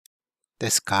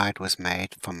This guide was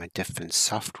made from a different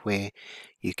software.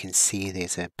 You can see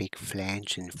there's a big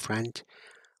flange in front.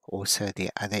 Also,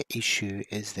 the other issue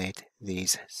is that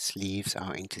these sleeves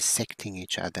are intersecting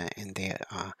each other and there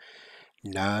are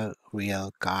no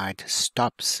real guide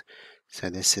stops. So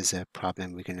this is a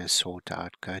problem we're going to sort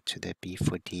out. Go to the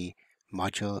B4D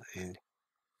module and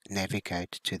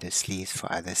navigate to the sleeves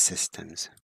for other systems.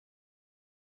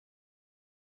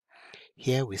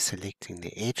 Here we're selecting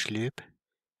the edge loop.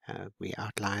 We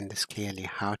outlined this clearly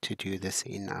how to do this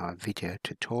in our video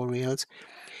tutorials.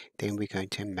 Then we're going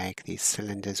to make these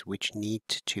cylinders which need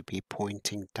to be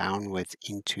pointing downwards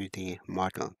into the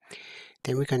model.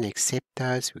 Then we're going to accept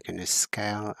those. We're going to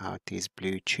scale out these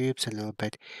blue tubes a little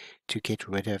bit to get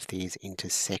rid of these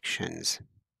intersections.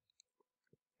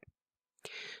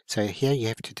 So here you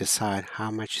have to decide how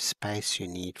much space you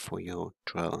need for your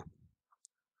drill.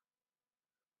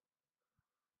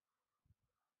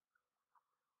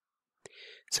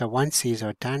 So once these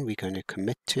are done, we're going to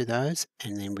commit to those,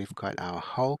 and then we've got our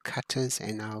hole cutters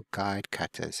and our guide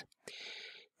cutters.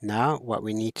 Now what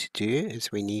we need to do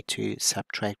is we need to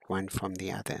subtract one from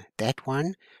the other. That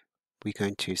one we're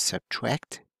going to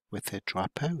subtract with a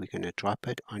dropper. We're going to drop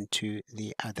it onto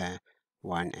the other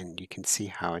one, and you can see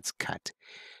how it's cut.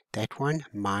 That one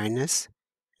minus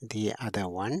the other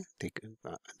one,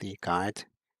 the guide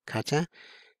cutter,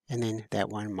 and then that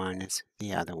one minus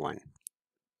the other one.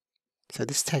 So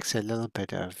this takes a little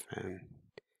bit of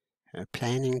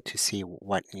planning to see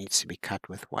what needs to be cut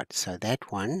with what. So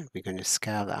that one we're going to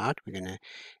scale out. We're going to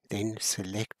then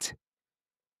select.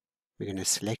 We're going to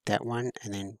select that one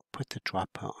and then put the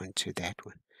dropper onto that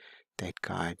one, that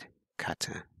guide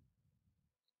cutter.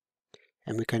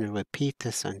 And we're going to repeat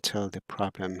this until the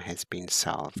problem has been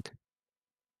solved.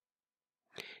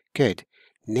 Good.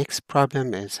 Next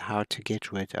problem is how to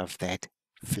get rid of that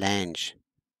flange.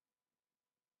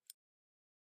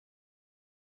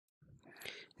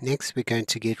 Next, we're going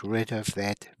to get rid of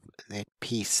that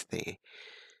piece there.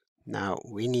 Now,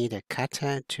 we need a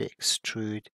cutter to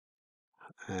extrude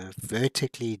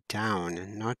vertically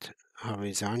down, not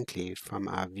horizontally from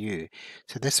our view.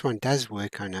 So this one does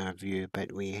work on our view,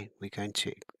 but we're going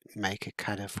to make a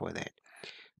cutter for that.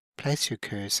 Place your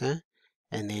cursor,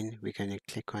 and then we're going to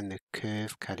click on the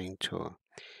curve cutting tool.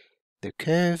 The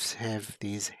curves have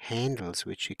these handles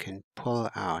which you can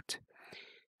pull out.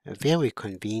 Very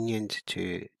convenient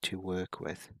to work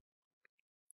with.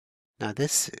 Now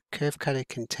this curve cutter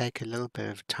can take a little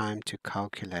bit of time to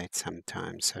calculate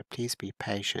sometimes, so please be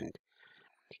patient.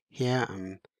 Here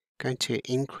I'm going to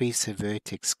increase the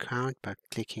vertex count by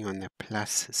clicking on the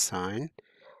plus sign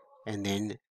and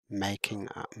then making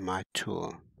my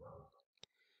tool.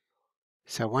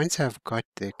 So once I've got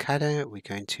the cutter, we're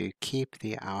going to keep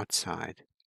the outside.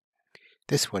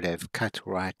 This would have cut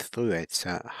right through it,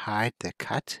 so hide the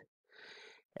cut,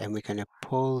 and we're going to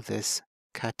pull this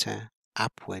cutter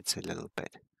upwards a little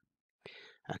bit.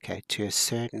 Okay, to a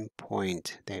certain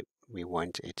point that we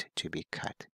want it to be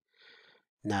cut.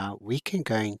 Now we can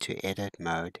go into edit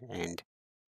mode and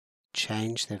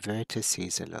change the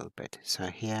vertices a little bit. So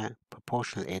here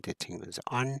proportional editing is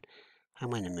on.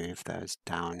 I'm going to move those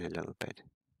down a little bit.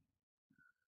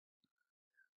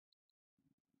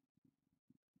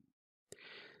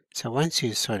 So once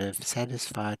you're sort of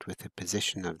satisfied with the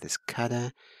position of this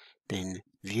cutter, then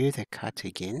view the cut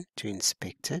again to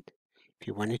inspect it. If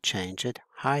you want to change it,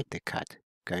 hide the cut.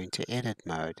 Go into edit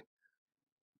mode.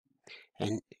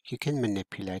 And you can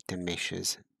manipulate the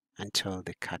meshes until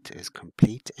the cut is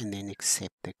complete and then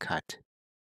accept the cut.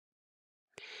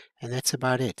 And that's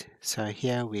about it. So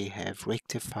here we have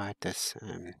rectified this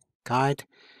guide,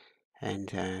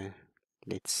 and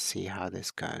let's see how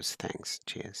this goes. Thanks.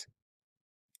 Cheers.